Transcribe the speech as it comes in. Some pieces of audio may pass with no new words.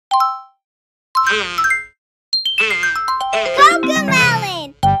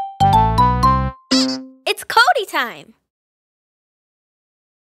CoComelon! It's Cody time!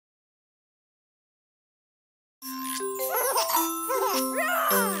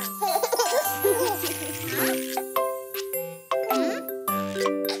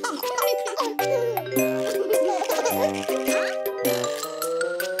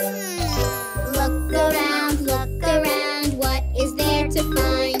 Look around, what is there to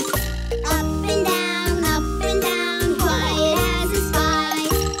find? Up and down, quiet as a spy.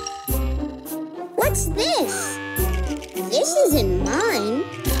 What's this? This isn't mine.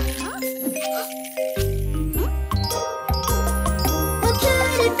 What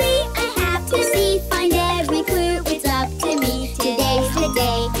could it be? I have to see, find every clue. It's up to me. Today's the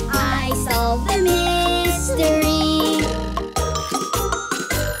day I solve the mystery.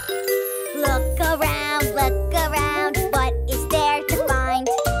 Look around, what is there to find?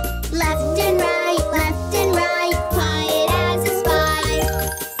 Left and right, quiet as a spy.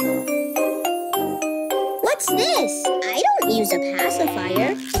 What's this? I don't use a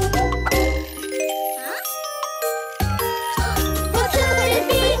pacifier. What could it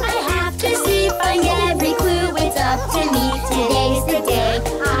be? I have to see, find every clue. It's up to me. Today's the day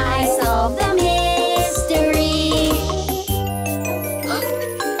I solve the mystery.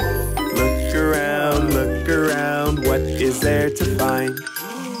 Look around, what is there to find?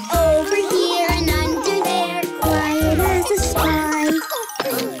 Over here and under there, quiet as a spy.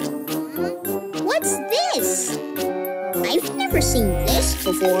 What's this? I've never seen this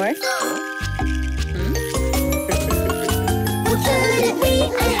before. What could it be?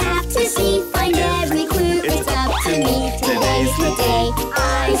 I have to see, find every clue. It's up to me. Today's the day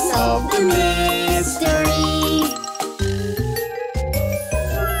I solve the mystery.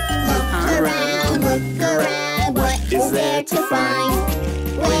 Look around, what is there to find?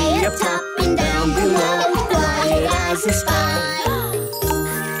 Way up top and down below, quiet as a spy.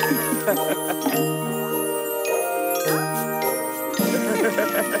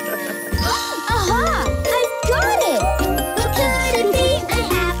 Aha! I've got it! What could it be? I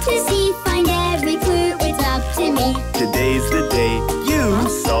have to see, find every clue. It's up to me. Today's the day you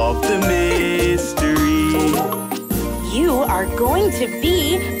solve the mystery. You are going to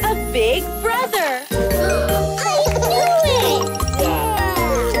be a big brother. I knew it!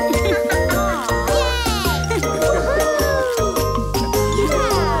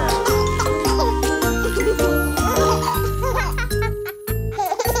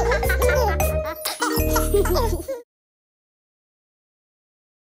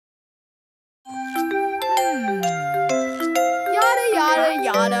 Yada, yada,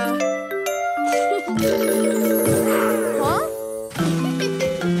 yada. Huh?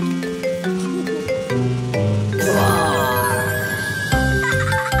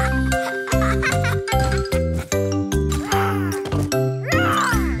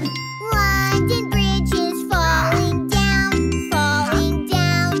 London Bridge is falling down, falling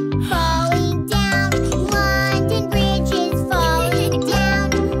down, falling down. London Bridge is falling down,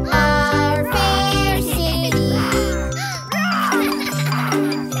 our fair city.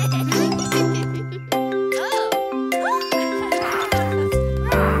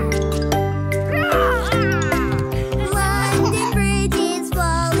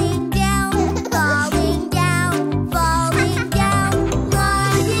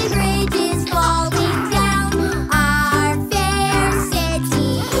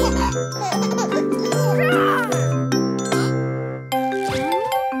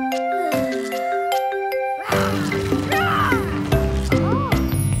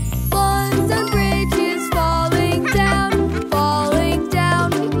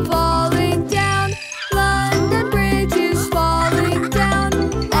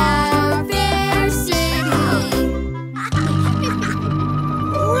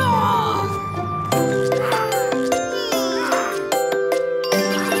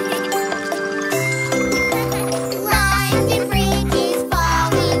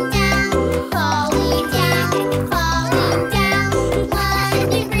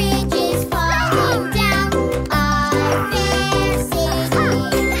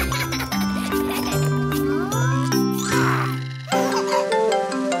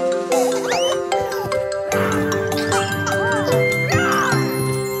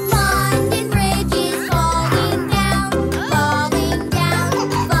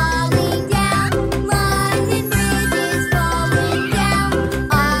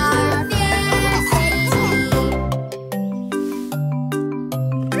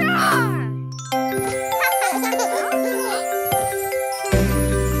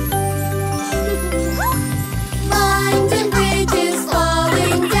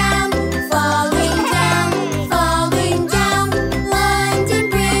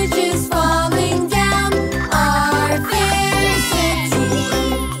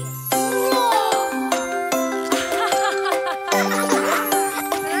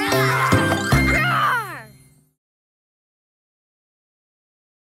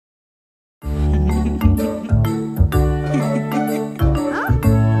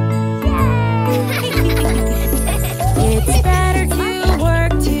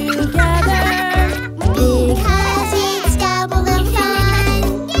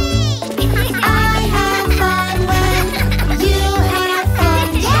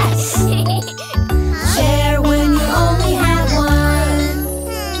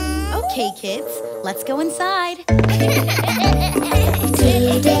 Okay, kids, let's go inside.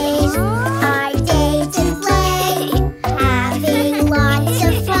 Today's our day to play, having lots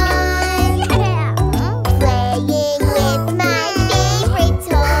of fun. Playing with my favorite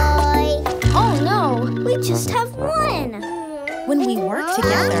toy. Oh no, we just have one. When we work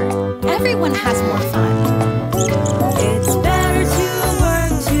together, everyone has more fun. It's better to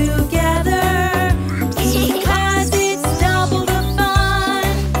work together because it's double the fun.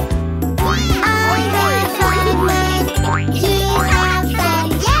 I have fun when you have fun,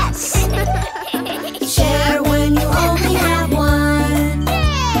 yes. Share when you only have one.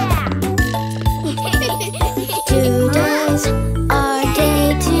 Today's our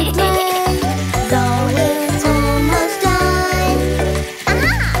day to play, though it's almost done.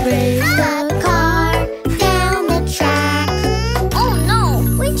 Race the car down the track. Oh no,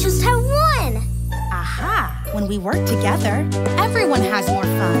 we just have one. Aha! When we work together, everyone has more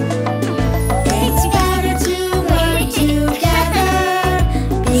fun. It's better to work together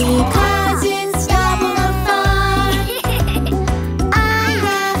because it's double the fun. I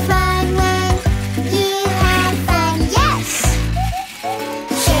have fun when you have fun, yes.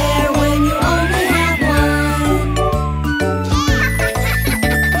 Share when you only have one.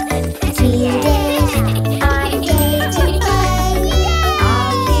 Today's our day to play,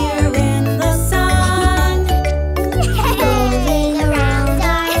 Out here in the sun. rolling around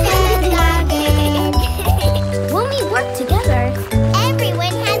our head garden. When we work together,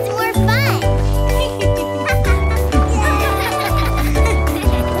 Everyone has more fun.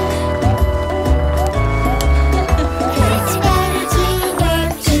 It's better to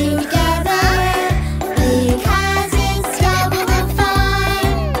work together because it's double the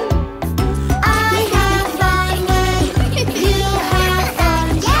fun. I have fun when you have fun,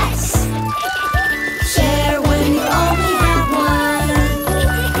 yes. Share when you only have one.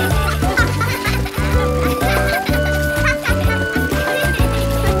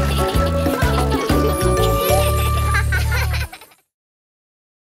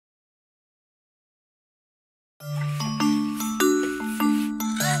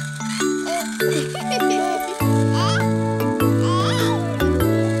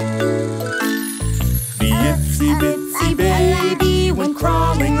 The itsy bitsy baby went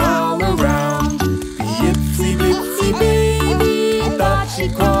crawling all around. The itsy bitsy baby thought she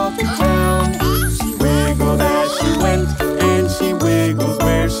crawled to town. She wiggled as she went, and she wiggles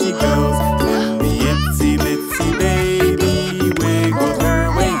where she goes. Then the itsy bitsy baby wiggled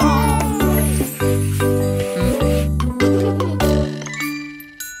her way home.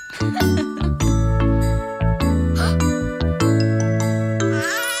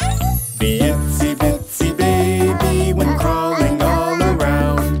 The itsy bitsy baby went crawling all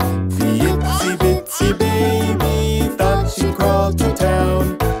around. The itsy bitsy baby thought she crawled to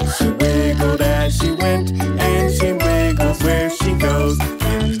town. She wiggled as she went, and she wiggles where she goes.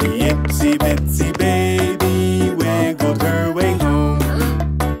 And the itsy bitsy baby wiggled her way home.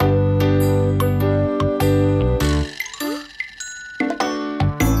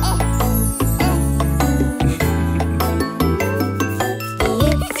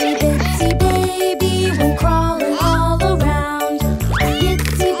 Itsy bitsy baby went crawling all around.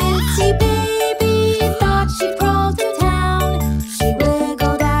 Itsy bitsy baby thought she crawled to town. She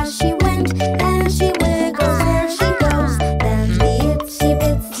wiggled as she went, and she wiggles where she goes. Then the itsy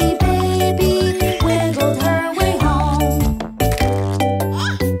bitsy baby wiggled her way home.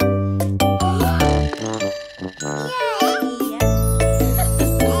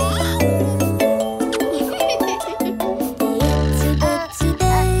 Itsy bitsy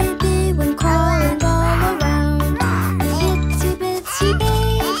baby went crawling all around. Itsy bitsy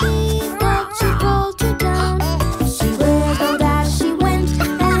baby thought she crawled to town. She wiggled as she went,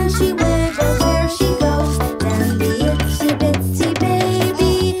 and she wiggles where she goes. Then the itsy bitsy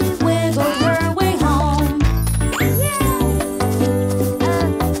baby wiggled her way home.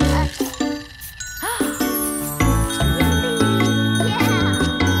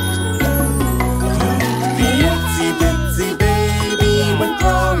 The itsy bitsy baby went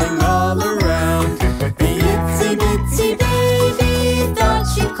crawling all around. The itsy bitsy baby thought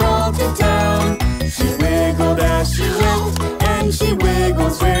she crawled to town. She wiggled as she went, and she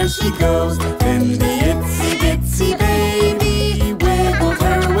wiggles where she goes. Then the itsy bitsy baby wiggled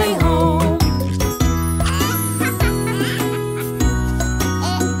her way home.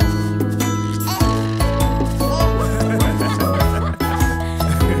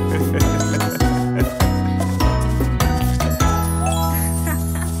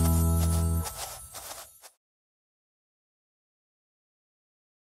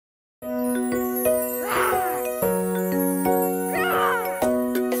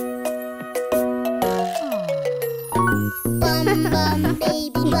 Bum, bum,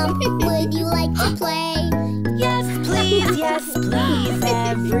 baby bump, would you like to play? Yes, please,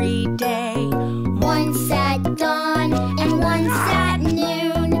 every day. Once at dawn and once at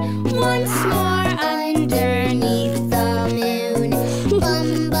noon, once more underneath the moon.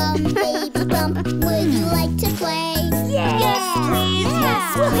 Bum, bum, baby bump, would you like to play? Yes, please,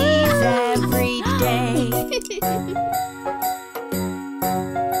 every day.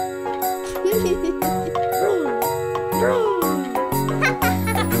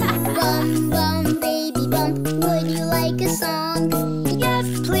 Bum, bum, baby bump, would you like a song? Yes,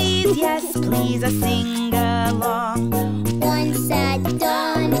 please, a sing-along. Once at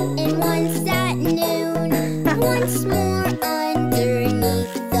dawn and once at noon, once more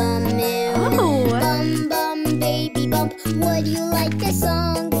underneath the moon. Bum, bum, baby bump, would you like a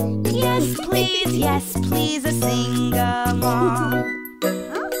song? Yes, please, a sing-along.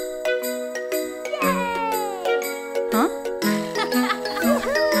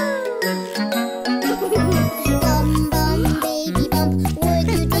 Bum, bum, baby bump, would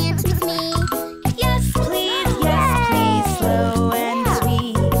you dance with me? Yes, please, slow and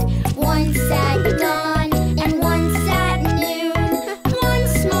sweet. Once at dawn and once at noon,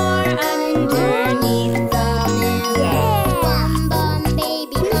 once more underneath the moon. Bum, bum,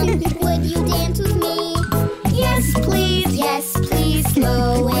 baby bump, would you dance with me? Yes, please,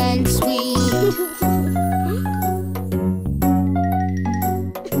 slow and sweet.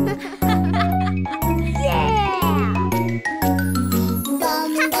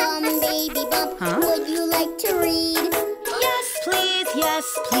 Bum, bum, baby bump, would you like to read? Yes,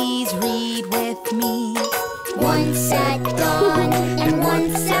 please, read with me. Once at dawn and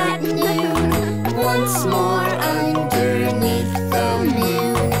once at noon, once more underneath the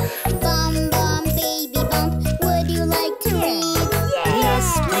moon. Bum, bum, baby bump, would you like to read?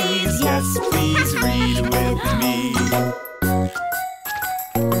 Yes, please read with me.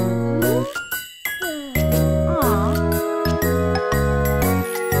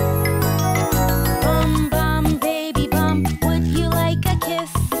 Bum, bum, baby bump, would you like a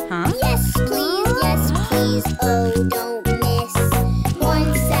kiss? Yes, please, oh, don't miss.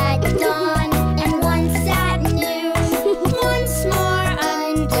 Once at dawn and once at noon, once more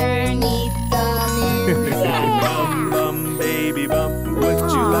underneath the moon. Bum, baby bump, would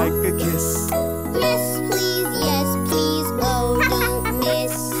you like a kiss? Yes, please, oh, don't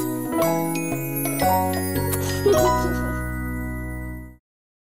miss.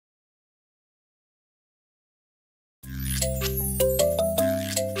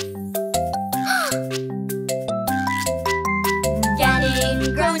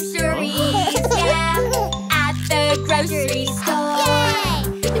 Getting groceries, yeah, at the grocery store.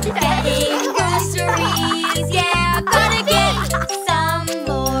 Getting groceries, yeah, gotta get some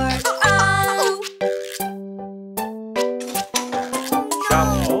more. Oh,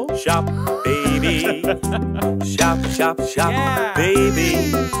 Shop, baby. Shop, Yeah.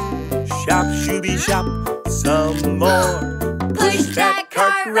 baby. Shop, shooby, shop, some more. push that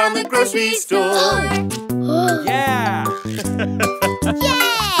cart around the grocery store. Yeah!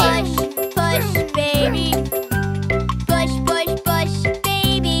 Push, push, baby. Push, push, push,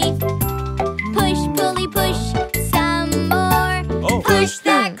 baby. Push, pulley, push, some more. Oh. Push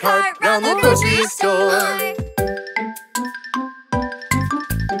that cart round the grocery store.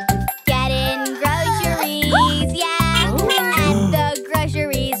 Getting groceries, yeah, at the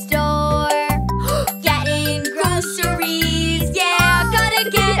grocery store. Getting groceries, yeah, gotta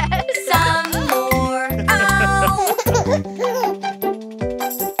get some more. Oh.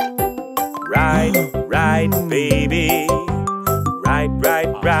 Ride, baby. Ride,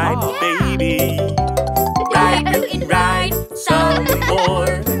 baby. Ride, Newton, ride, some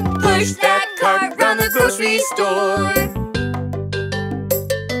more. Push that cart round the grocery store.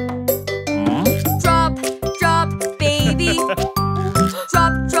 Drop, drop, baby.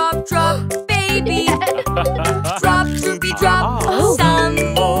 Drop, drop, drop, baby. Drop, doobie, drop,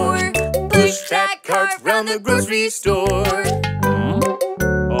 some more. Push that cart round the grocery store.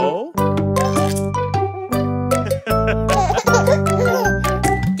 Oh?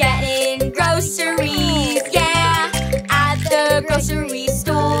 Getting groceries, yeah, at the grocery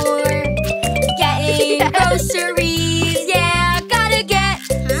store. Getting groceries, yeah, gotta get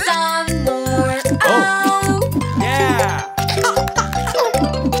some more. Oh, Yeah!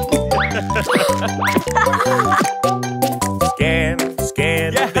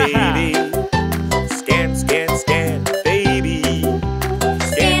 Scan, Yeah. baby. Scan, baby.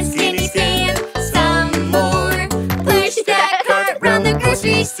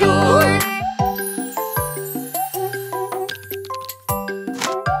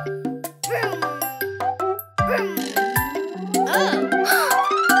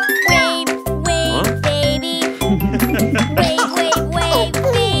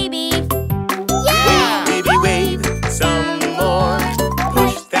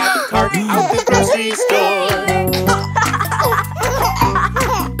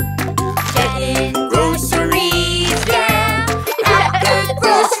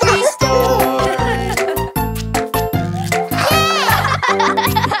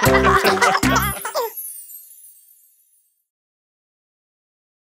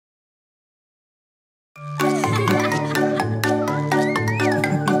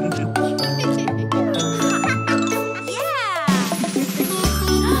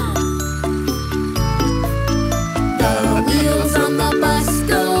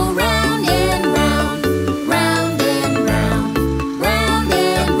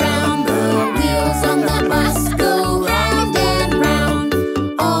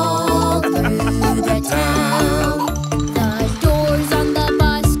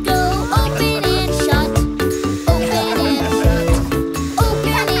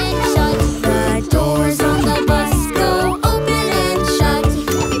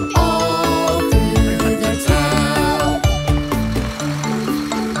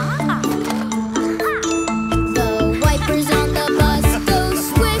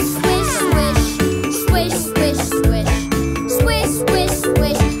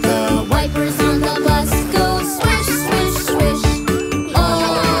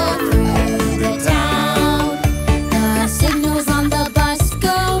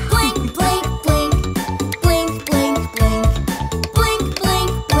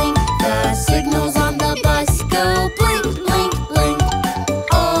 signals on the bus go blink, blink, blink,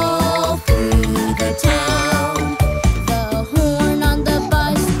 all through the town. The horn on the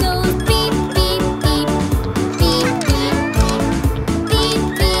bus goes beep, beep, beep, beep, beep, beep,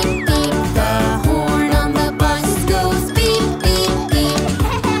 beep, beep. The horn on the bus goes beep, beep, beep,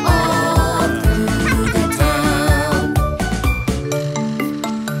 all through the town.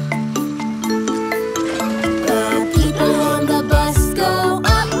 The people on the bus go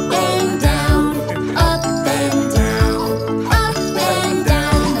up and down, up and down, up and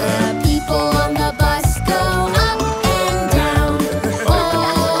down. The people on the bus go up and down,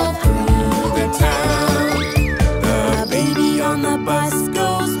 all through the town. The baby on the bus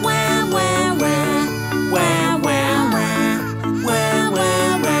goes wah, wah, wah, wah, wah, wah, wah,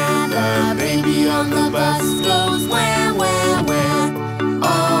 wah, wah. The baby on the bus goes wah, wah, wah,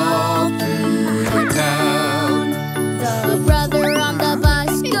 all through the town. The brother on the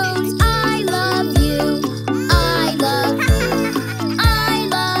bus goes, I love you, I love you, I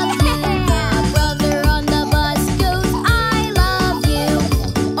love you. The brother on the bus goes, I love you,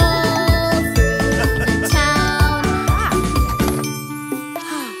 all through the town.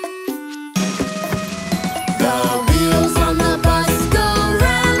 The wheels on the bus go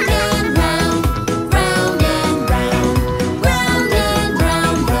round and round, round and round, round and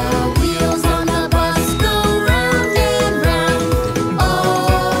round. The wheels on the bus go round and round,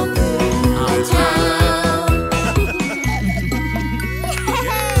 all through the town.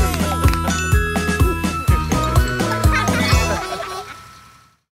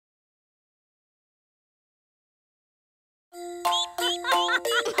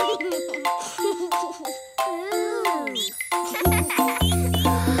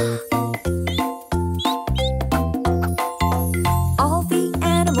 All the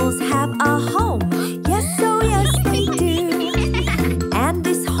animals have a home. Yes, oh yes, they do. And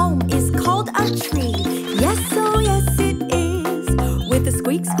this home is called a tree. Yes, oh yes, it is. With a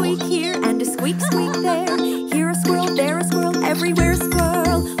squeak, squeak here and a squeak, squeak there. Here a squirrel, there a squirrel, everywhere a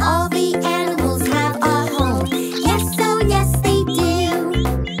squirrel. All the animals have a home. Yes, oh yes, they do.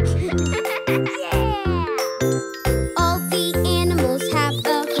 All the animals have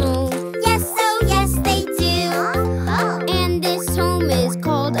a home. Yes, oh yes, they do. And this home is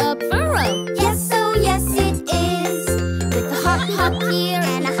called a burrow. Yes, oh yes, it is. With a hop, hop here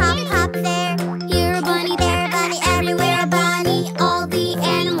and a hop, hop there. Here a bunny, there a bunny, everywhere a bunny. All the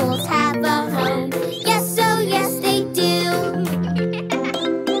animals have a home. Yes, oh yes, they do.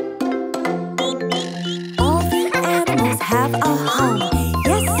 All the animals have a home.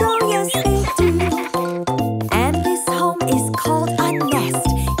 Yes, oh yes, they do. And this home is called a nest.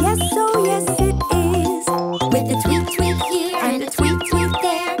 Yes, oh yes, it is. With a tweet, tweet here and a tweet, tweet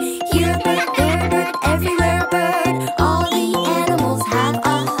there. Here a bird, there a bird, everywhere a bird. All the animals have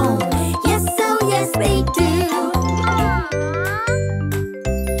a home. Yes, oh yes, they do.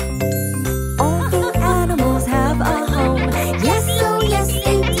 All the animals have a home. Yes, oh yes,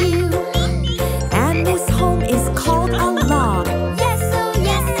 they do. And this home is called a log. Yes, oh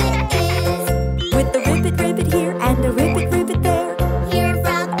yes, it is. With a ribbit, ribbit here and a ribbit, ribbit there. Here a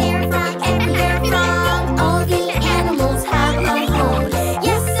frog, there a frog, everywhere a frog. All the animals have a home.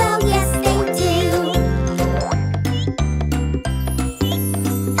 Yes, oh yes, they do.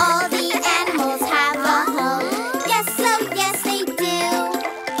 All the animals have a home. Yes, oh yes, they do.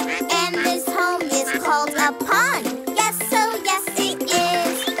 And this home is called a pond. Yes, oh yes, it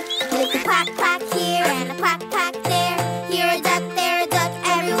is. With a quack, quack here and a quack, quack there. Here a duck, there a duck,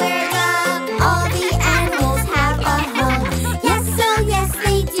 everywhere a duck. All the animals have a home. Yes, oh yes,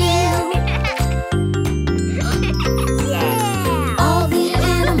 they do. All the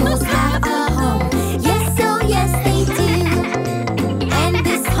animals have a home. Yes, oh yes, they do. And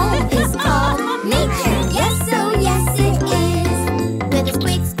this home is called nature. Yes, oh yes, it is. With a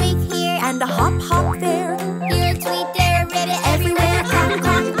squeak, squeak here And a hop, hop there. here a tweet, there a ribbit, everywhere a quack,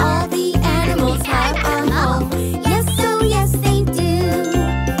 quack. All the animals have a home. Yes, oh yes, they do.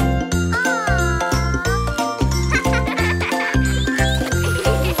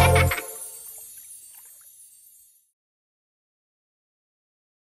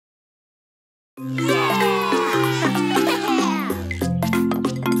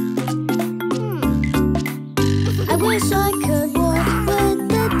 I wish I could walk with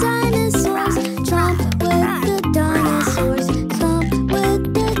the dinosaurs, tromp with the dinosaurs, stomp with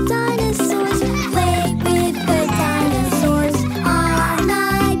the dinosaurs, play with the dinosaurs on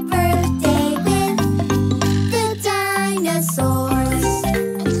my birthday with the dinosaurs.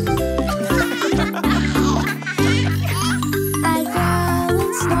 I growl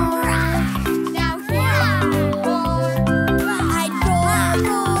and snore, now hear I roar. I'd roar,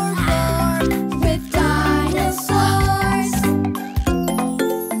 roar, roar.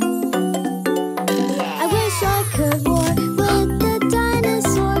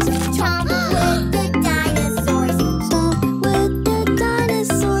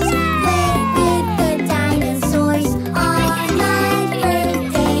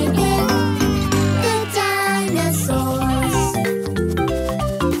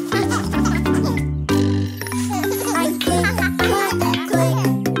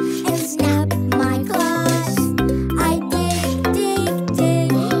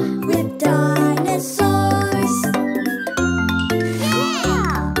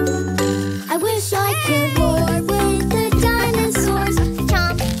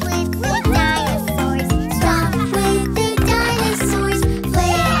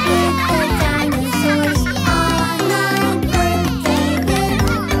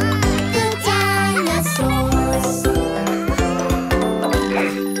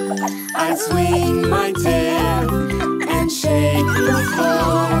 swing my tail and shake the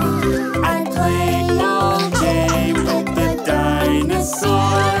floor. I play all day with the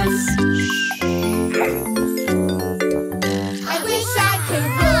dinosaurs. I wish I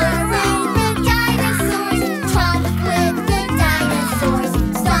could roar with the dinosaurs, chomp with the dinosaurs,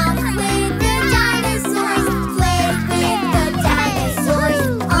 stomp with the dinosaurs, play with the dinosaurs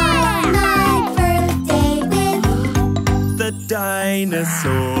on my birthday with The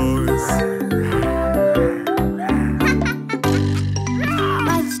dinosaurs.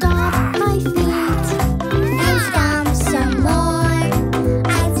 I'd stomp my feet and stomp some more.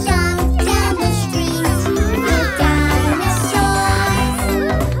 I'd stomp down the street with dinosaurs.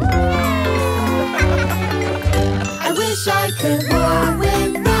 I wish I could roar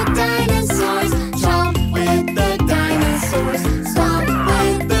with the dinosaurs, chomp with the dinosaurs, stomp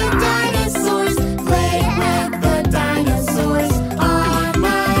with the dinosaurs, play with the dinosaurs on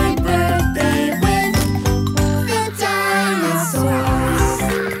my birthday with the dinosaurs.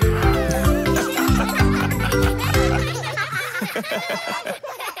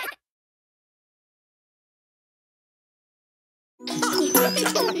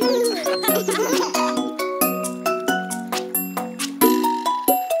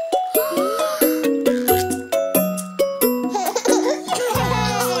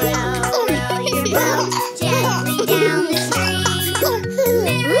 Gently down the street.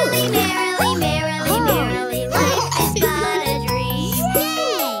 Merrily, merrily, merrily, merrily, life is but a dream.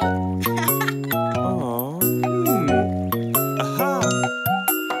 Aha.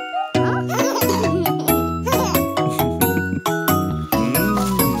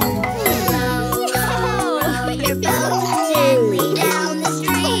 Row your boat gently down the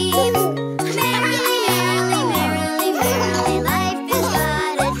stream. Merrily, merrily, merrily, merrily, life is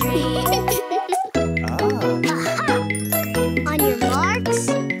but a dream. On your marks,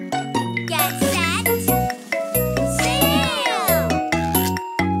 get set, sail!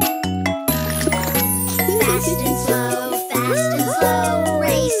 Fast and slow,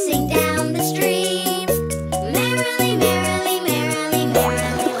 racing down the stream. Merrily, merrily, merrily,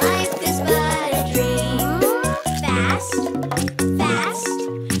 merrily, life is but a dream. Fast, fast,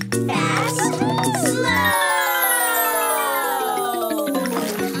 fast, slow!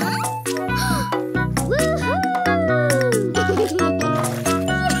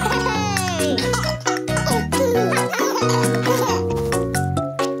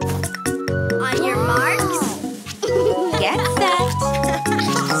 On your marks, Get set.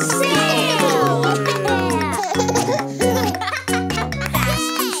 sail!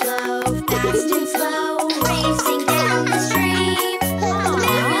 Fast and slow, racing down the stream.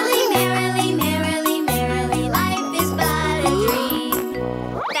 Merrily, merrily, merrily, merrily, life is but a dream.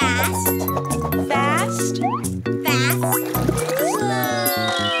 Fast, Fast. fast, slow.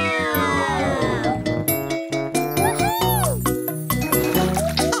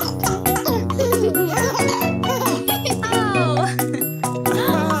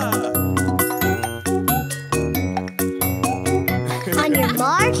 On your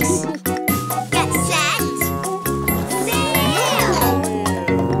marks, get set, sail!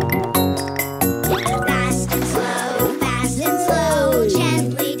 Fast and slow,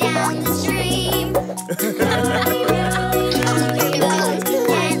 gently down the stream. Gently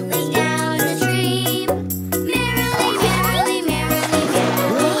down the stream. Merrily, merrily, merrily,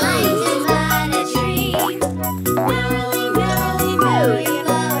 merrily, life is but a dream. Merrily, merrily, merrily,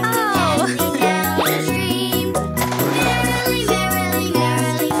 gently down the stream. Merrily, merrily, merrily,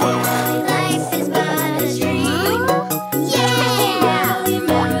 merrily, life is but a dream. Yeah!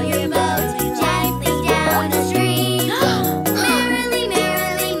 Row your boat gently down the stream. Merrily,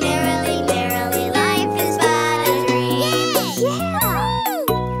 merrily, merrily, merrily, life is but a dream.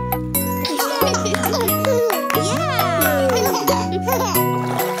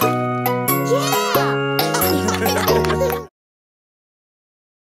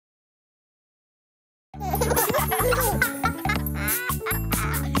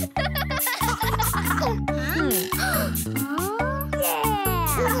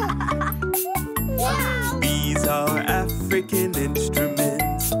 These are African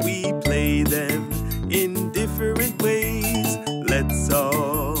instruments. We play them in different ways. Let's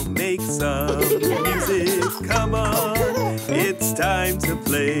all make some music. Come on, it's time to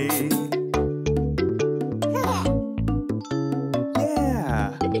play.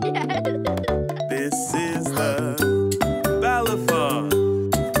 Yeah. This is the balafon.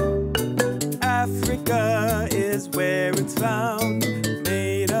 Africa is where it's found,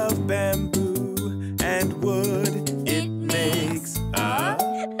 made of bamboo and wood. It makes a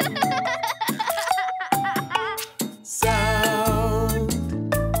sound.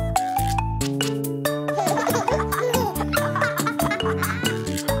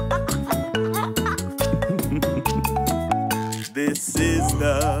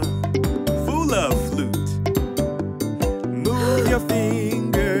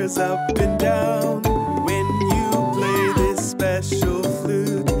 goes up and down. When you play this special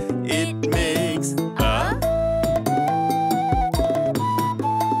flute, it makes a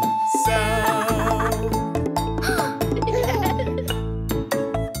sound.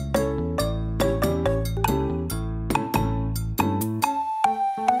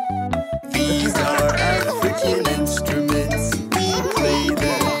 These are African instruments. We play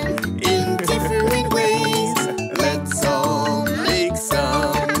them in different ways. Let's all make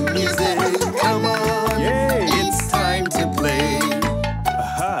some music. Come on, Yay! it's time to play.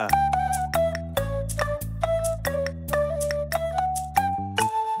 Aha!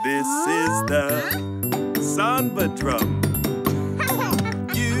 This is the samba drum.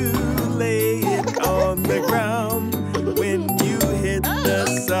 You lay it on the ground. When you hit the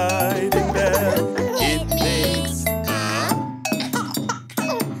side and bell, it makes a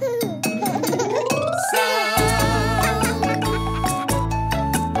sound.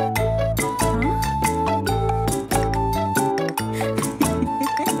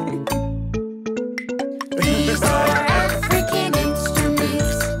 These are African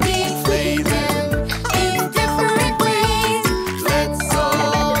instruments. We play them in different ways. Let's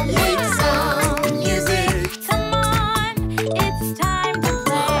all make some music. Come on, it's time to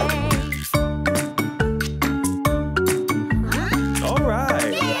play. All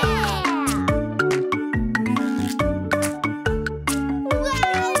right.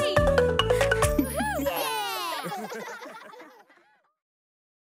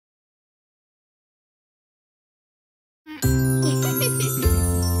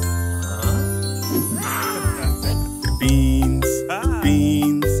 Beans,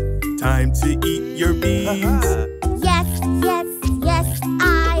 beans, time to eat your beans. Yes, yes, yes,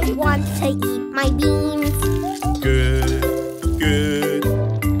 I want to eat my beans. Good, good,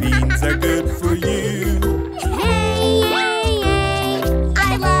 beans are good for you. Yay, yay, yay,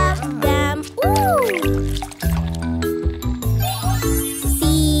 I love them. Ooh!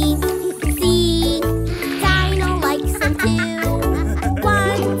 See, see, Dino likes them too.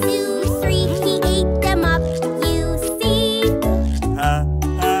 1, 2, 3, he ate them up. You see? Ha,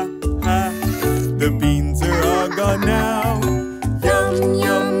 ha, ha, the beans are all gone now. Yum,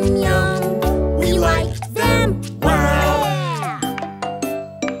 yum, yum, we like them. Wow!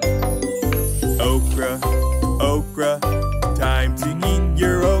 Okra, okra, time to eat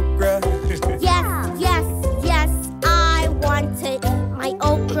your okra. Yes, yes, yes, I want to eat my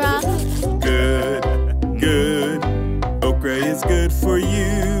okra. Good, good, okra is good for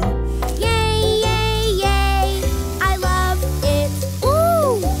you. Yay, yay, yay, I love it.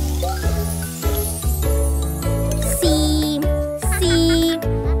 Ooh! See, see,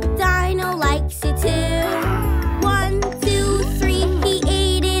 Dino likes it too. 1, 2, 3, he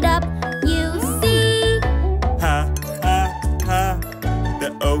ate it up. You see? Ha, ha, ha, the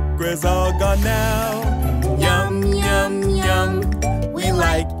okra's all gone now. Yum, yum, yum, we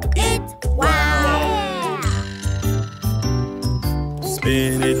like it. Wow!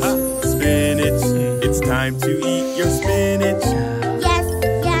 Spinach, spinach, it's time to eat your spinach. Yes,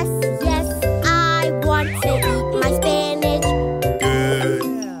 yes, yes, I want to eat my spinach. Good,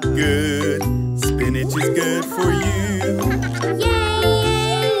 good, spinach is good for you. Yay,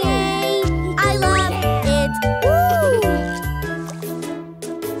 yay, yay, I love it. Woo!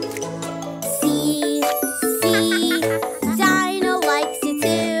 See, see, Dino likes it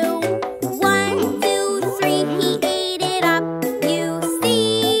too. 1, 2, 3, he ate it up. You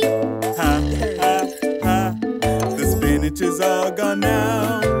see? Ha, ha, ha, the spinach is all gone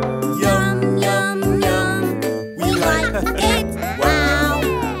now. Yum, yum, yum, we like it. Wow!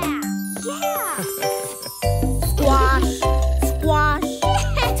 Squash, squash,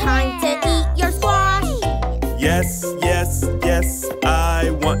 time to eat your squash. Yes, yes, yes, I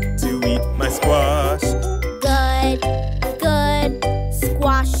want to eat my squash. Good, good,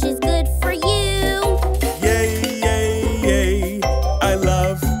 squash is good for you. Yay, yay, yay, I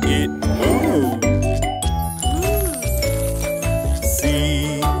love it. Ooh.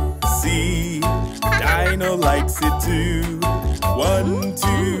 See, see, Dino likes it too. 1,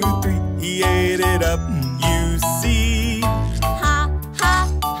 2, 3, he ate it up. You see? Ha, ha,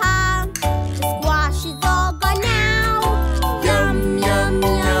 ha, the squash is all gone now. Yum, yum,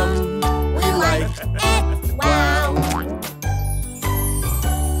 yum, We like it. Wow.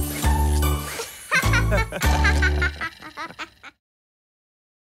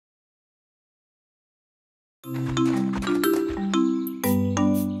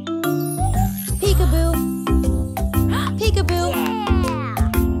 Peekaboo, peekaboo,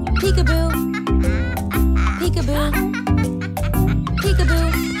 peekaboo.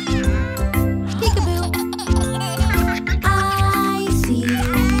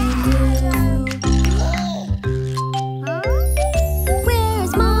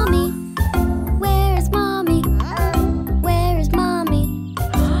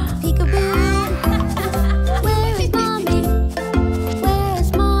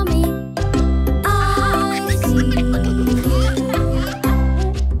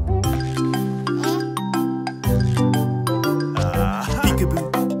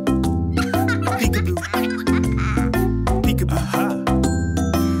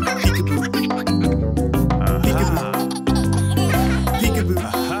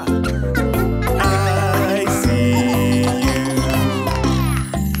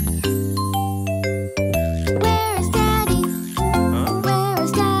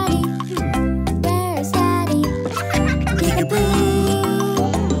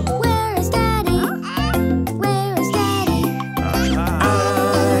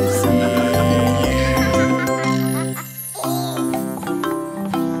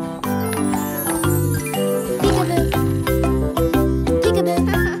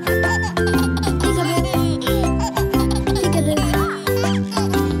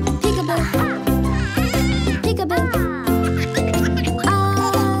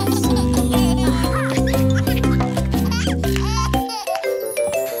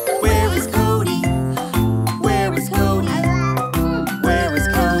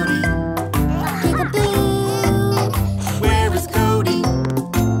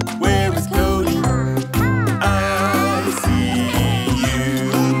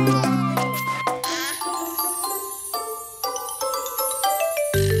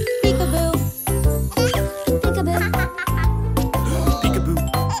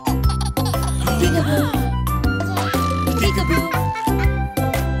 Peekaboo,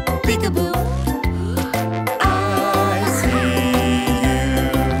 peekaboo. I see you.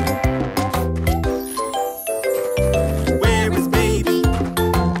 Where is baby?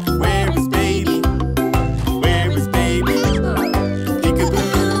 Where is baby? Where is baby? Peekaboo.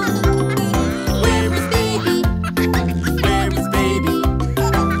 Where is baby? Where is baby?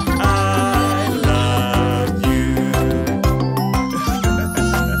 I love you.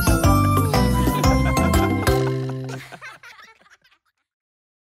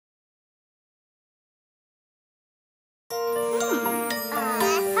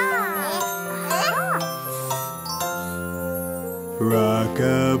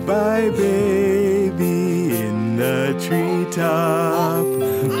 Rock-a-bye baby in the treetop.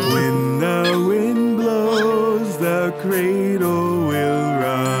 When the wind blows, the cradle will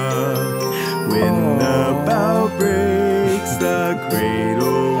rock. When the bough breaks, the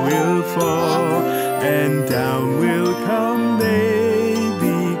cradle will fall, and down will come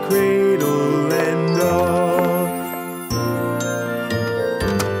baby, cradle and all.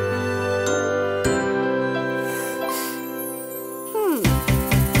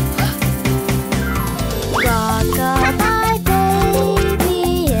 Rock-a-bye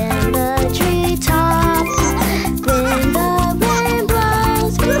baby in the treetops. When the wind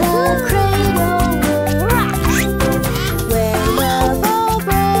blows, the cradle will rock. When the bough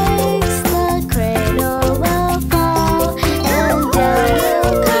breaks, the cradle will fall, and down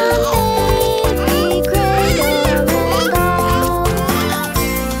will come baby, cradle and all.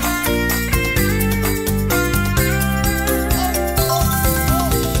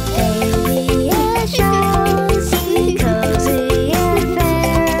 Baby is yours, be cozy and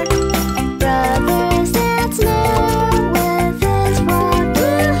fair. Brothers dance near with his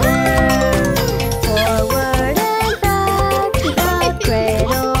rocking hair. Forward and back, the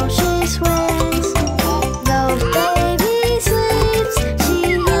cradle she swings. Though baby sleeps, she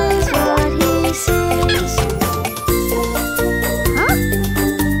hears what he sings.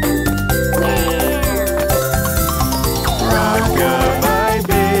 Rock-a-bye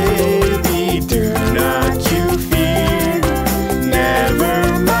baby, do not you fear. Never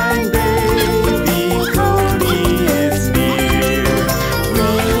mind baby, Cody is near.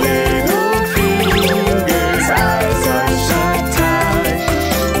 Little fingers, eyes are shut tight.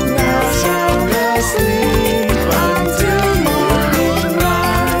 Now sound asleep until morning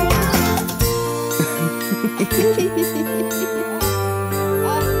light.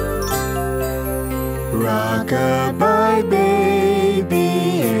 Rock-a-bye baby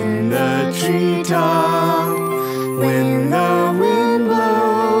in the treetop. When the wind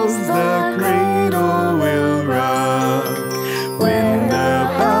blows, the cradle will rock. When the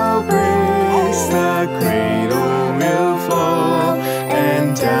bough breaks, the cradle will fall,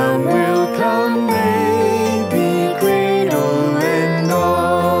 and down will come baby, cradle and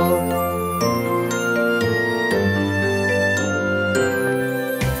all.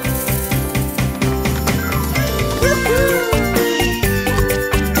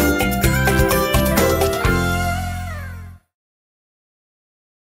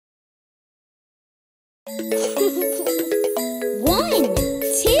 One,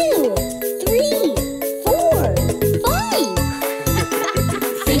 two, three, 4, 5.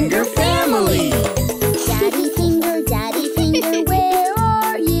 Finger family. Daddy finger, where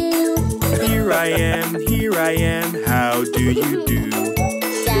are you? Here I am, how do you do?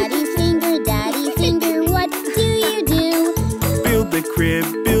 Daddy finger, what do you do? Build the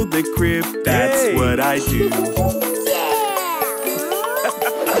crib, that's what I do.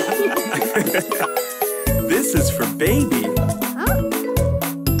 This is for baby.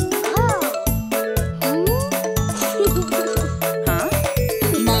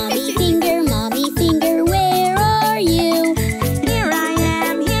 Mommy finger, where are you? Here I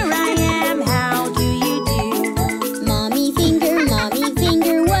am, how do you do? Mommy finger,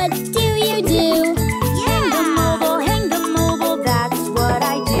 what do you do? Hang the mobile, that's what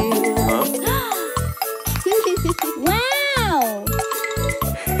I do. Wow!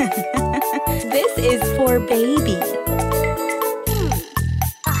 This is for baby.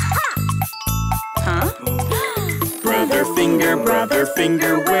 Huh? Brother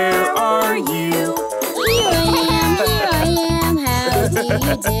finger, where are you? Here I am, how do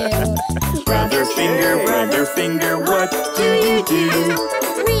you do? Brother finger, what do you do?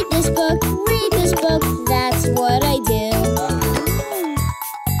 Read this book, that's what I do.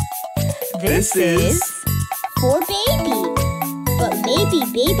 This is For baby. But maybe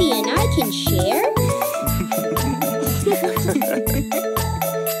baby and I can share?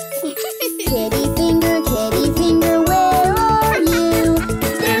 Kitty finger, where are you?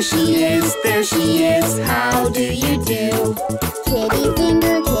 There there she is, how do you do? Kitty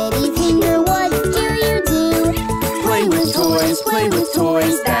finger, what do you do? Play with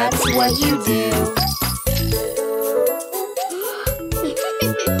toys, that's what you do.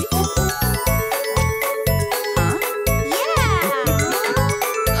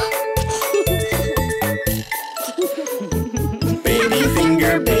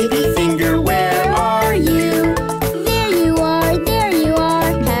 Baby finger, where are you? There you are,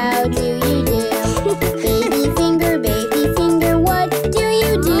 how do you do? Baby finger, what do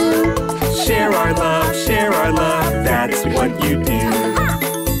you do? Share our love, that's what you do.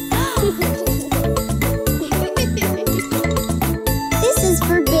 This is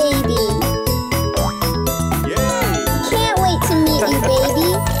for baby. Yay! Can't wait to meet you, baby.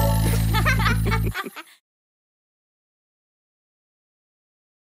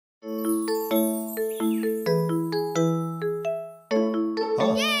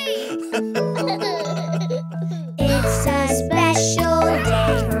 It's a special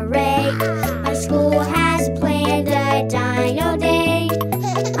day, hooray! Our school has planned a dino day.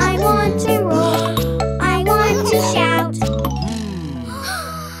 I want to roar, I want to shout,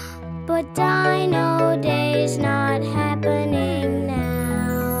 but Dino Day's not happening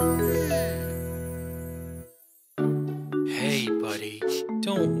now. Hey, buddy,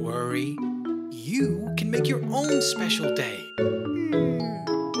 don't worry. You can make your own special day.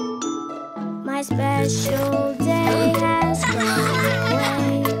 My special day has gone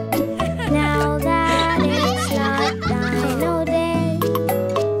away. Now that it's not Dino Day,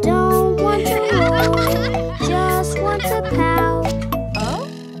 don't want to roar, just want to pout. Oh?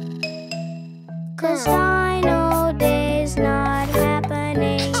 'Cause Dino Day's not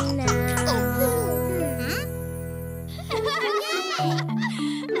happening now.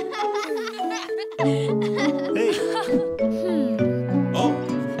 Hey. Oh.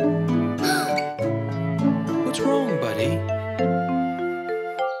 What's wrong, buddy?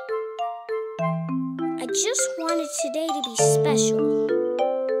 I just wanted today to be special.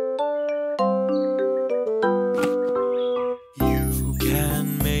 You can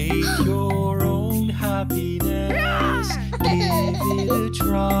make your own happiness. Give it a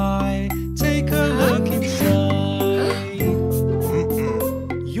try. Take a look inside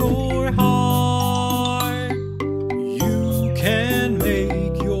your heart. You can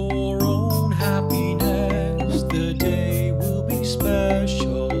make your own happiness. The day will be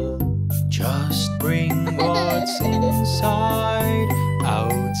special. Just bring what's inside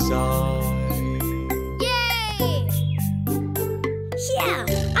outside. Yay! Yeah,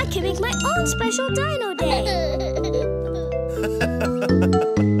 I can make my own special Dino Day.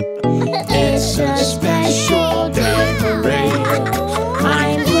 It's a special day, hooray!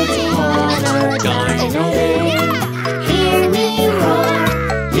 I'm putting on a Dino Day. Hear me roar,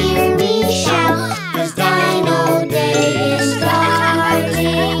 hear me shout, 'cause Dino Day is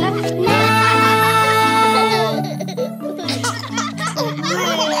starting now.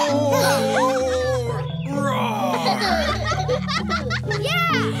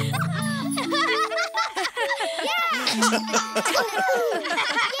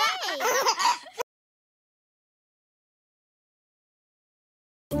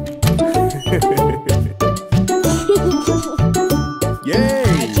 Yay!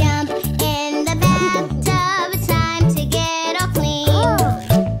 I jump in the bathtub, it's time to get all clean.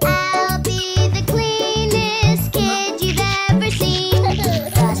 I'll be the cleanest kid you've ever seen.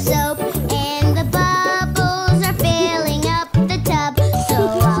 The soap and the bubbles are filling up the tub, so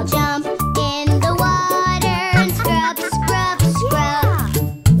I'll jump in the water and scrub, scrub, scrub.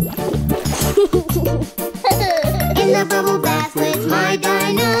 In the bubble bath with my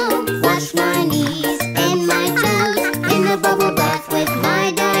dino, wash my knees and my toes. In the bubble bath with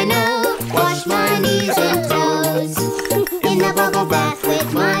my dino, wash my knees and toes. In the bubble bath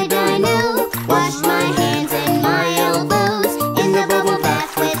with my dino, wash my hands and my elbows. In the bubble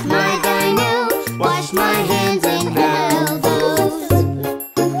bath with my dino, wash my hands and elbows.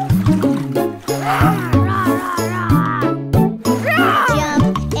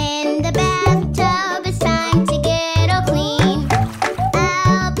 Jump in the bathtub, it's time to get all clean.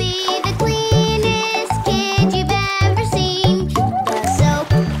 I'll be the cleanest kid you've ever seen. The soap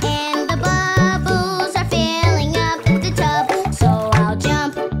and the bubbles are filling up the tub, so I'll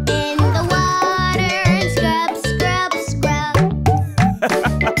jump in the water and scrub, scrub, scrub.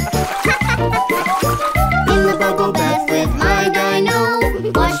 In the bubble bath with my dino,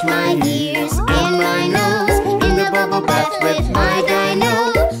 wash my ears and my nose. In the bubble bath with my dino,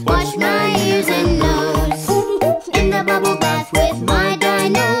 wash my ears and nose. In the bubble bath with my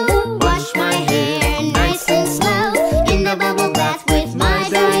dino, wash my hair nice and slow. In the bubble bath with my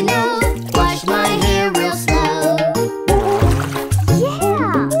dino,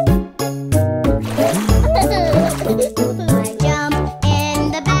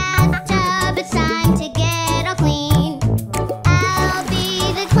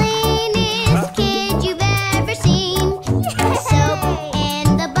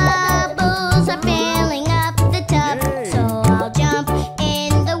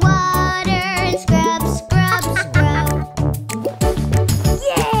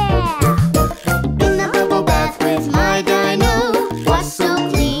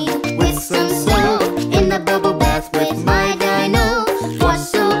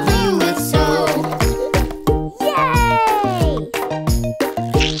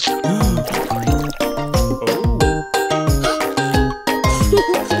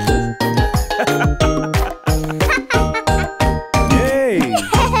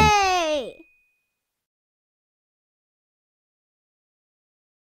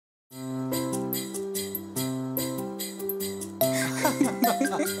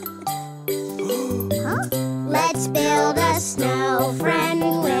 Let's build a snow friend,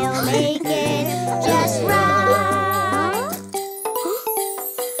 we'll make it just right.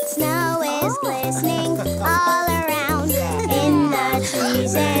 Snow is glistening all around, in the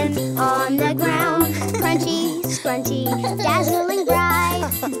trees and on the ground. Crunchy, scrunchy, dazzling bright,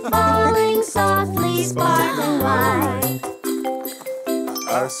 falling softly, sparkling white.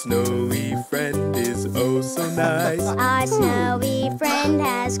 Our snowy friend is oh so nice. Our snowy friend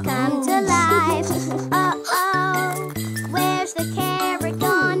has come to life. Uh-oh, where's the carrot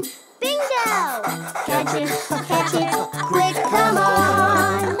gone? Bingo! Catch it, quick, come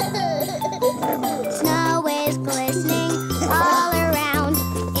on! Snow is glistening all around,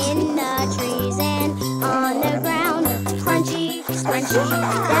 in the trees and on the ground. Crunchy, scrunchy,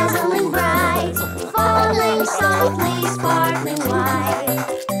 dazzling bright, falling softly, sparkling white.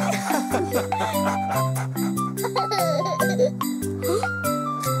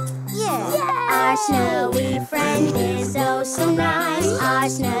 Our snowy friend is oh so nice. Our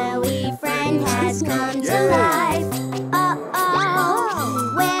snowy friend has come to life.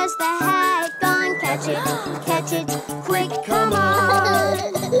 Uh-oh, where's the hat gone? Catch it, quick, come on.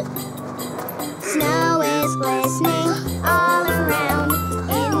 Snow is glistening all around,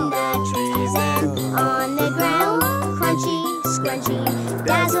 in the trees and on the ground. Crunchy, scrunchy,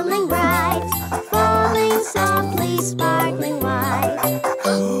 dazzling bright, falling softly, sparkling white.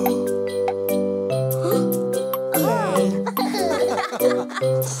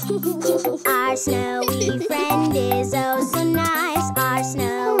 Our snowy friend is oh so nice. Our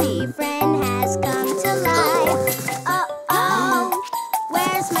snowy friend has come to life. Uh-oh,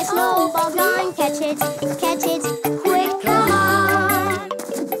 where's my snowball gone? Catch it, quick, come on.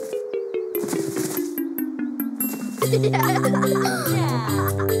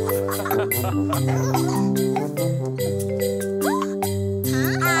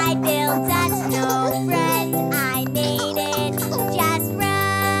 I built a snow friend. I made it just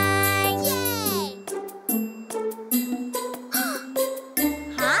right. Yay!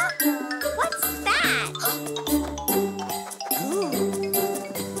 Huh? What's that?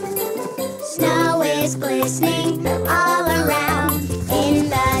 Snow is glistening all around, in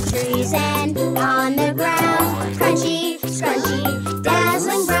the trees and on the ground. Crunchy, scrunchy,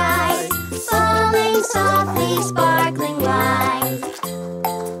 dazzling bright, falling softly, sparkling white.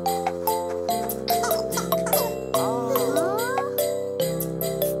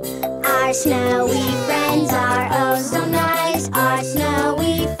 Our snowy friends are oh so nice. Our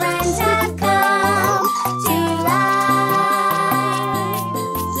snowy friends have come to life.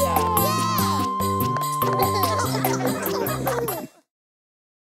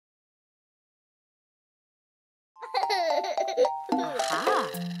 Aha!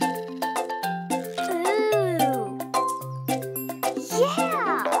 Ooh.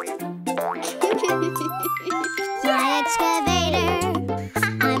 Yeah! My excavator,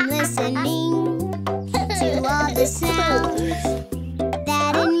 I'm listening to all the sounds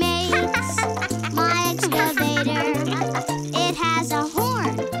that it makes. My excavator, it has a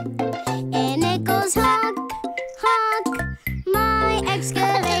horn, and it goes honk, honk. My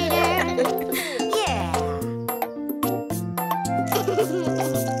excavator, yeah.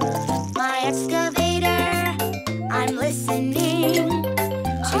 My excavator, I'm listening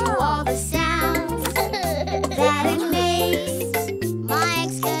to all the sounds that it makes. My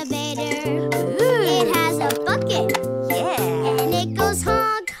excavator, it has a bucket, yeah, and it goes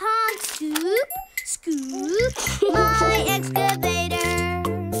honk, honk, scoop, scoop. My excavator,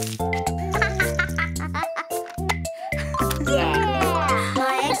 yeah.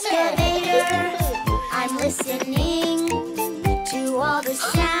 My excavator, I'm listening to all the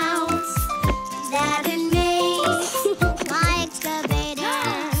sounds that it makes. My excavator,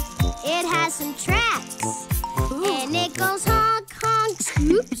 it has some tracks, and it goes honk, honk,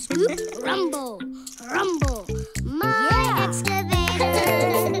 scoop, scoop, rumble, rumble. My excavator,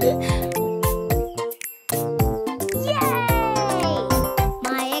 yay!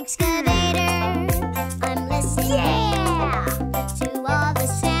 My excavator, I'm listening to all the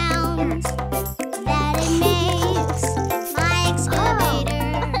sounds that it makes. My excavator,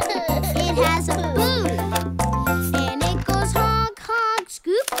 it has a boom, and it goes honk, honk,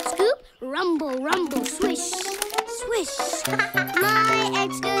 scoop, scoop, rumble, rumble, swish, swish. My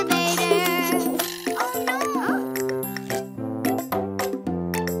excavator, oh no!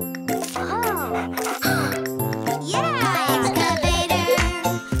 Oh, yeah! My excavator,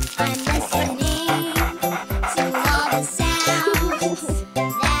 I'm listening to all the sounds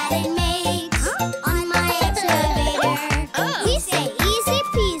that it makes on my excavator. We say easy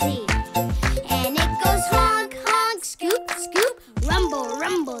peasy,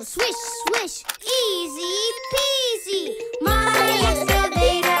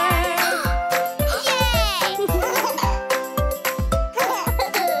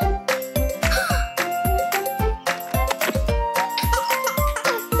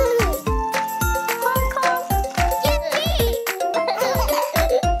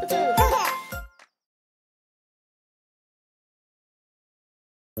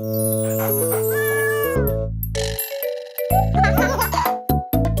 Let's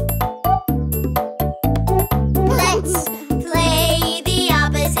play the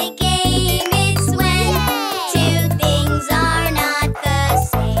opposite game. It's when two things are not the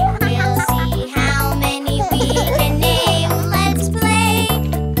same. We'll see how many we can name. Let's play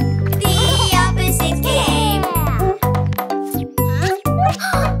the opposite game.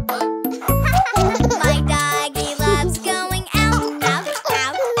 My doggy loves going out, out,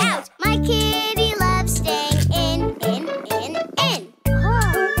 out, out. My kitty loves staying in, in, in, in.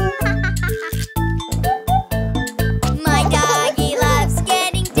 My doggy loves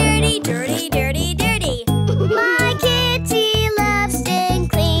getting dirty, dirty, dirty, dirty. My kitty loves staying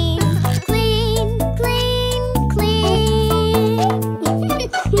clean, clean, clean, clean.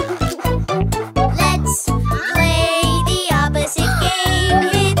 Let's play the opposite game.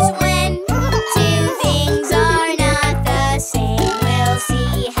 It's when two things are not the same. We'll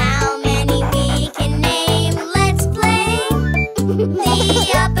see how many we can name. Let's play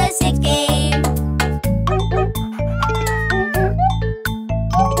the opposite game.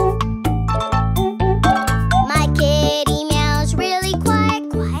 My kitty meows really quiet,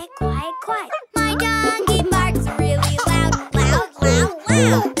 quiet, quiet, quiet. My doggy barks really loud, loud, loud,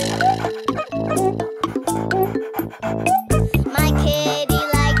 loud. My kitty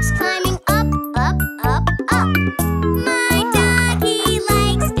likes climbing up, up, up, up. My doggy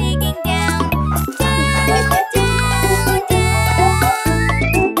likes digging down, down, down, down.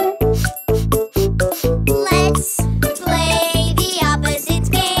 Let's play the opposite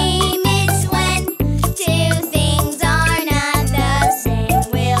game. It's when two things are not the same.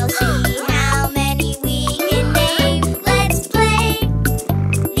 We'll see how many we can name. Let's play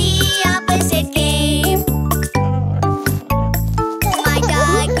the opposite game. My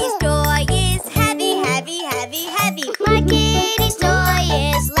doggy's toy is heavy, heavy, heavy, heavy. My kitty's toy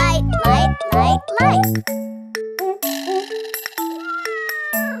is light, light, light, light.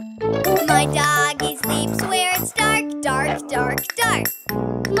 My doggy sleeps where it's dark, dark, dark, dark.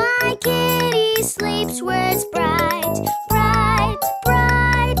 My kitty sleeps where it's bright, bright,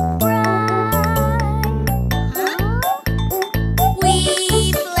 bright, bright. We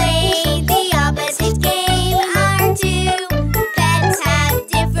play the opposite game. Our two pets have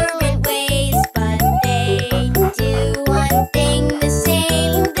different ways, but they do one thing the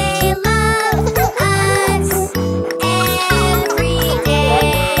same. They love us every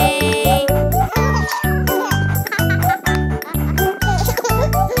day.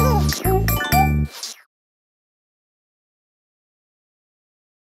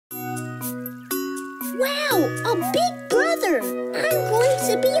 Wow, a big brother! I'm going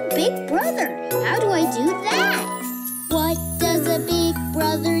to be a big brother. How do I do that? What does a big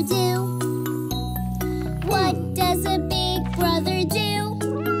brother do? What does a big brother do?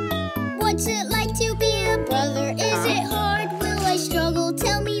 What's it like to be a brother? Is it hard? Will I struggle?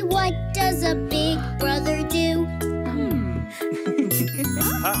 Tell me, what does a big brother do?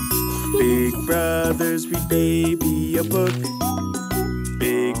 Big brothers read baby a book.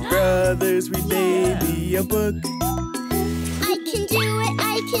 Big brothers read baby a book. I can do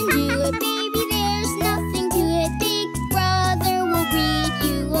it, baby, there's nothing to it. Big brother will read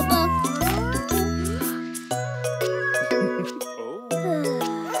you a book.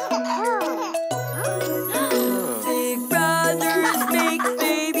 Big brothers make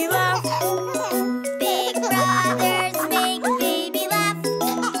baby laugh. Big brothers make baby laugh.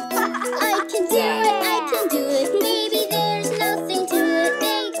 I can do it, baby, there's nothing to it.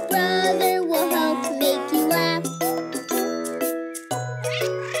 Big brother will help make you laugh.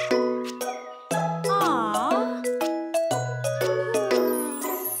 Aww.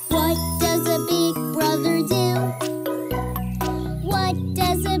 What does a big brother do? What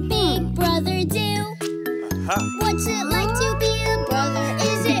does a big brother do? What's it like to be a brother?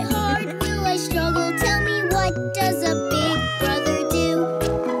 Is it hard? Will I struggle? Tell me, what does a big brother do?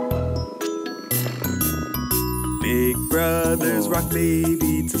 Big brothers rock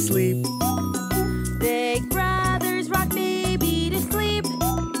baby to sleep. Big brothers rock baby to sleep.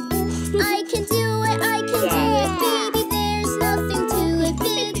 I can do it, baby, there's nothing to it.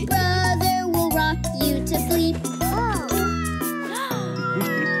 Big brother will rock you to sleep.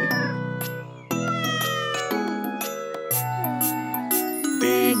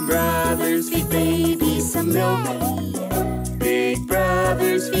 Big brothers feed baby some milk. Big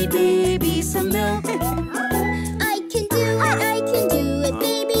brothers feed baby some milk. I can do it,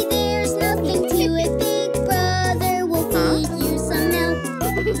 baby, there's nothing to it. Big brother will feed you some milk.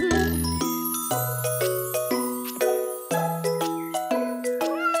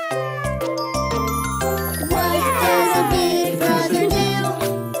 What does a big brother do?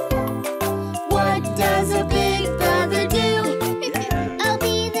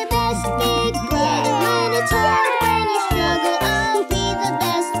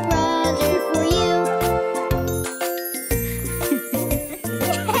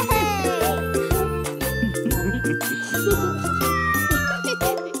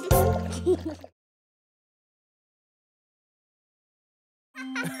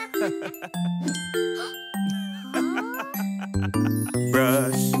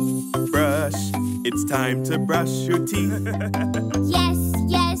 it's time to brush your teeth. Yes,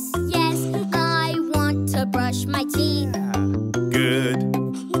 yes, yes, I want to brush my teeth.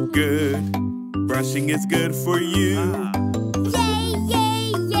 Good, good. Brushing is good for you. Yay,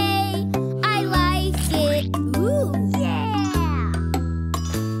 yay, yay, I like it. Ooh, yeah.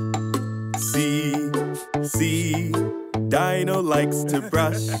 See, Dino likes to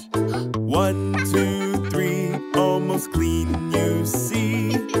brush. 1, 2, 3, almost clean, you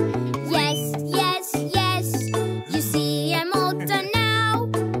see. Yes, yes, yes, you see I'm all done now.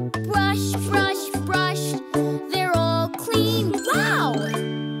 Brush, brush, brush, they're all clean. Wow!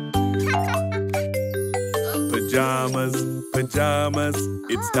 Pajamas, pajamas,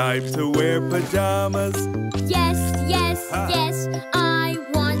 it's time to wear pajamas. Yes, yes, yes, I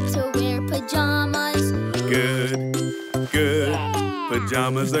want to wear pajamas. Good, good.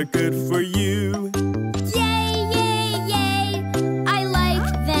 Pajamas are good for you. Yay, yay, yay, I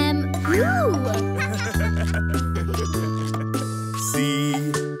like them. Ooh!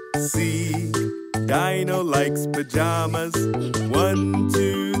 See, Dino likes pajamas. 1,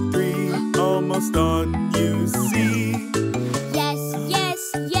 2, 3, almost on, you see. Yes,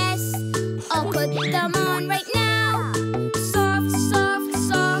 yes, yes, I'll put them on right now. Soft, soft,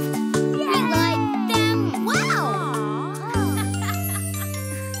 soft, we like them. Wow!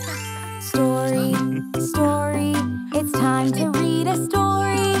 Story, story, it's time to read a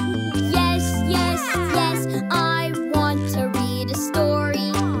story. Yes, yes, yes, I want to read a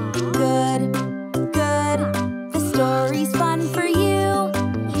story. Good, good, the story's fun for you.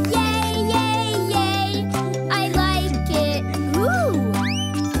 Yay, yay, yay, I like it. Woo!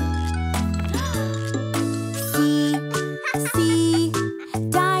 See,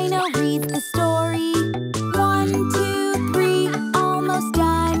 Dino reads the story. 1, 2, 3, almost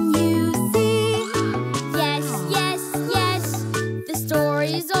done, you see. Yes, yes, yes, the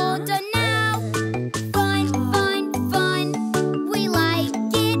story's all done now. Fun, fun, fun, we like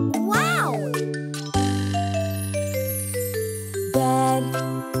it. Wow!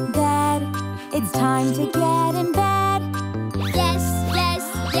 Bed, it's time to get in bed. Yes, yes,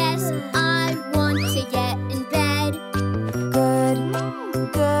 yes, I want to get in bed. Good,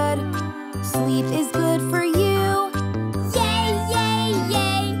 good, sleep is good for you. Yay, yay,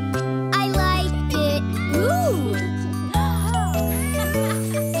 yay, I like it. Ooh!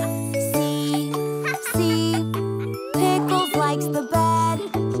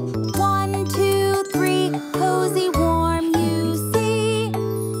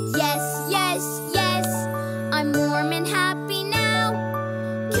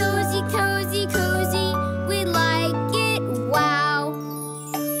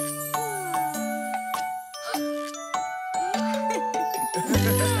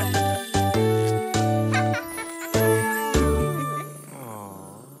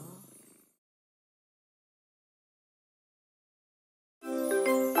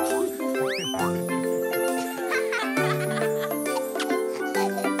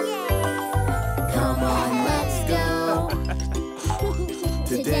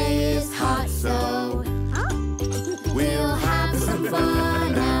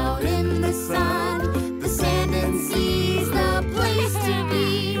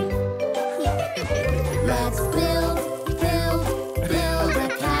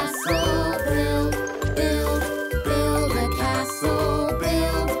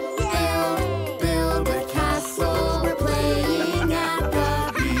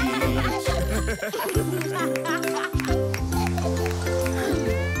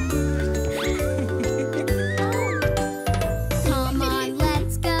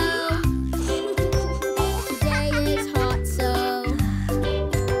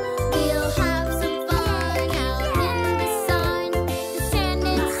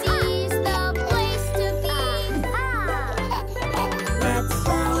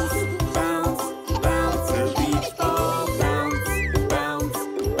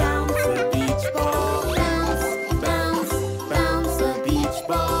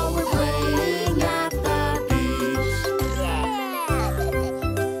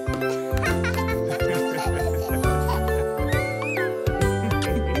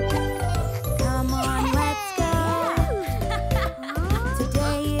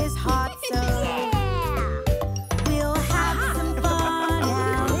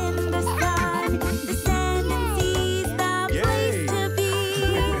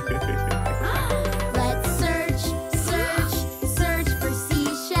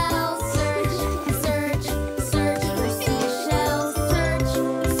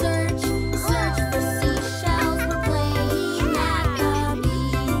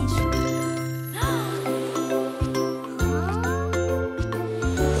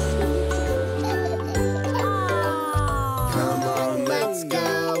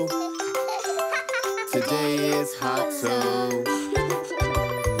 hot sun.